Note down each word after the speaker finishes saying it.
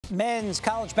Men's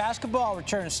college basketball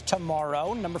returns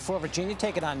tomorrow. Number 4 Virginia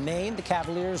taking on Maine. The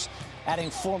Cavaliers adding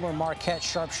former Marquette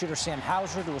sharpshooter Sam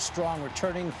Hauser to a strong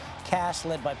returning cast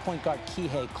led by point guard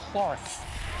Kihei Clark.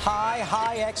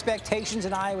 High expectations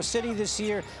in Iowa City this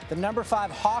year. The number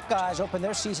 5 Hawkeyes open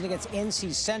their season against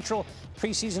NC Central.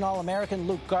 Preseason All-American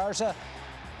Luke Garza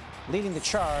leading the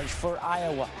charge for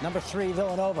Iowa. Number 3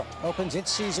 Villanova opens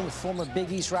its season with former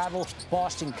Big East rival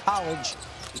Boston College.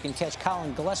 You can catch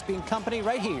Colin Gillespie and company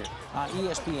right here on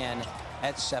ESPN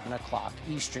at 7 o'clock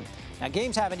Eastern. Now,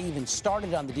 games haven't even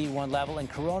started on the D1 level, and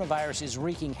coronavirus is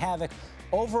wreaking havoc.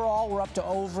 Overall, we're up to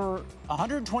over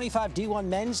 125 D1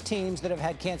 men's teams that have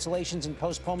had cancellations and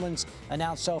postponements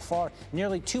announced so far.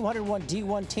 Nearly 201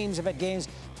 D1 teams have had games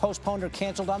postponed or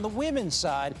canceled on the women's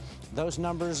side. Those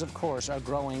numbers, of course, are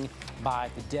growing by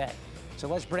the day. So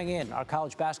let's bring in our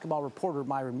college basketball reporter,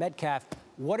 Myron Medcalf.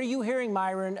 What are you hearing,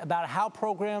 Myron, about how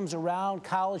programs around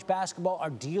college basketball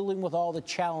are dealing with all the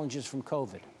challenges from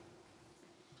COVID?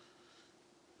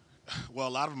 Well, a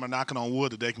lot of them are knocking on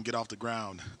wood that they can get off the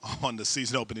ground on the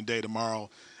season opening day tomorrow.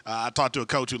 I talked to a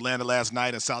coach who landed last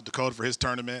night in South Dakota for his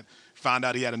tournament, found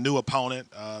out he had a new opponent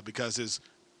because his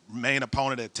main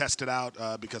opponent had tested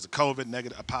out because of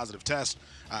COVID, a positive test.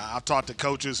 I've talked to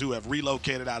coaches who have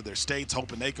relocated out of their states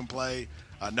hoping they can play.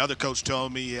 Another coach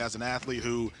told me he has an athlete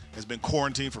who has been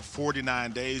quarantined for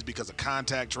 49 days because of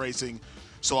contact tracing.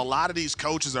 So a lot of these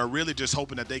coaches are really just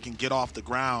hoping that they can get off the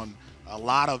ground. A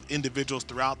lot of individuals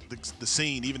throughout the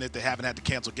scene, even if they haven't had to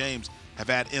cancel games, have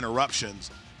had interruptions.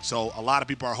 So a lot of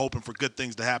people are hoping for good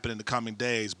things to happen in the coming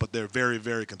days, but they're very,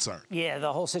 very concerned. Yeah,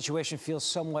 the whole situation feels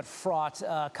somewhat fraught.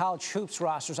 College hoops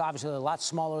rosters obviously a lot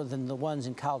smaller than the ones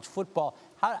in college football.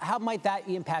 How might that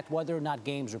impact whether or not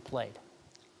games are played?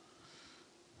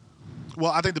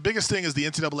 Well, I think the biggest thing is the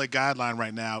NCAA guideline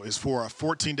right now is for a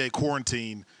 14-day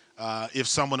quarantine if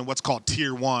someone in what's called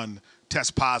Tier 1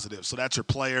 tests positive. So that's your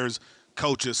players,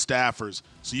 coaches, staffers.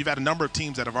 So you've had a number of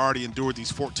teams that have already endured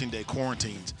these 14-day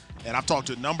quarantines. And I've talked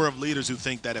to a number of leaders who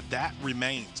think that if that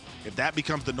remains, if that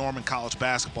becomes the norm in college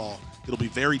basketball, it'll be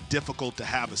very difficult to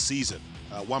have a season.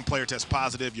 One player tests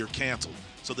positive, you're canceled.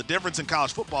 So the difference in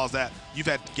college football is that you've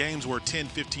had games where 10,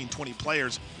 15, 20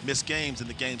 players miss games and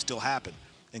the games still happen.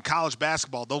 In college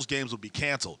basketball, those games will be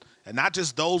canceled. And not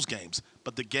just those games,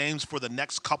 but the games for the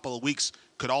next couple of weeks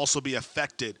could also be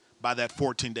affected by that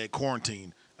 14-day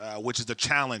quarantine, which is a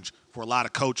challenge for a lot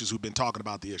of coaches who've been talking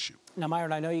about the issue. Now,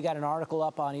 Myron, I know you got an article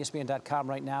up on ESPN.com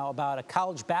right now about a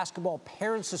college basketball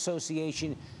parents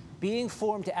association being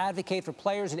formed to advocate for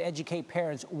players and educate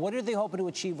parents. What are they hoping to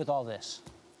achieve with all this?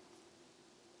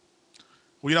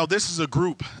 Well, you know, this is a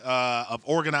group of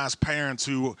organized parents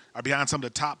who are behind some of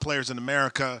the top players in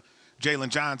America. Jalen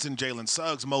Johnson, Jalen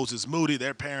Suggs, Moses Moody,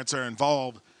 their parents are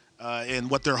involved.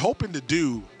 And what they're hoping to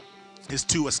do is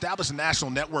to establish a national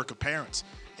network of parents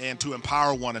and to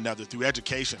empower one another through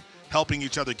education, helping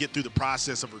each other get through the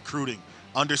process of recruiting,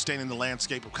 understanding the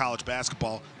landscape of college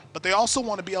basketball. But they also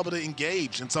want to be able to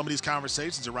engage in some of these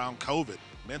conversations around COVID,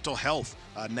 mental health,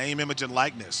 name, image, and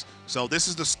likeness. So this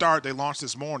is the start. They launched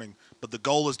this morning, but the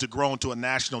goal is to grow into a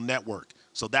national network.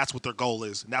 So that's what their goal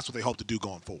is, and that's what they hope to do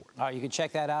going forward. All right, you can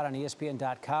check that out on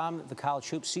ESPN.com. The college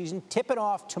hoop season tipping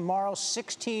off tomorrow.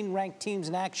 16 ranked teams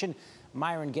in action.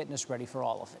 Myron getting us ready for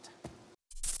all of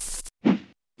it.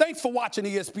 Thanks for watching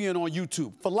ESPN on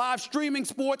YouTube. For live streaming,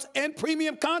 sports, and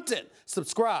premium content,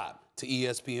 subscribe to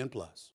ESPN+.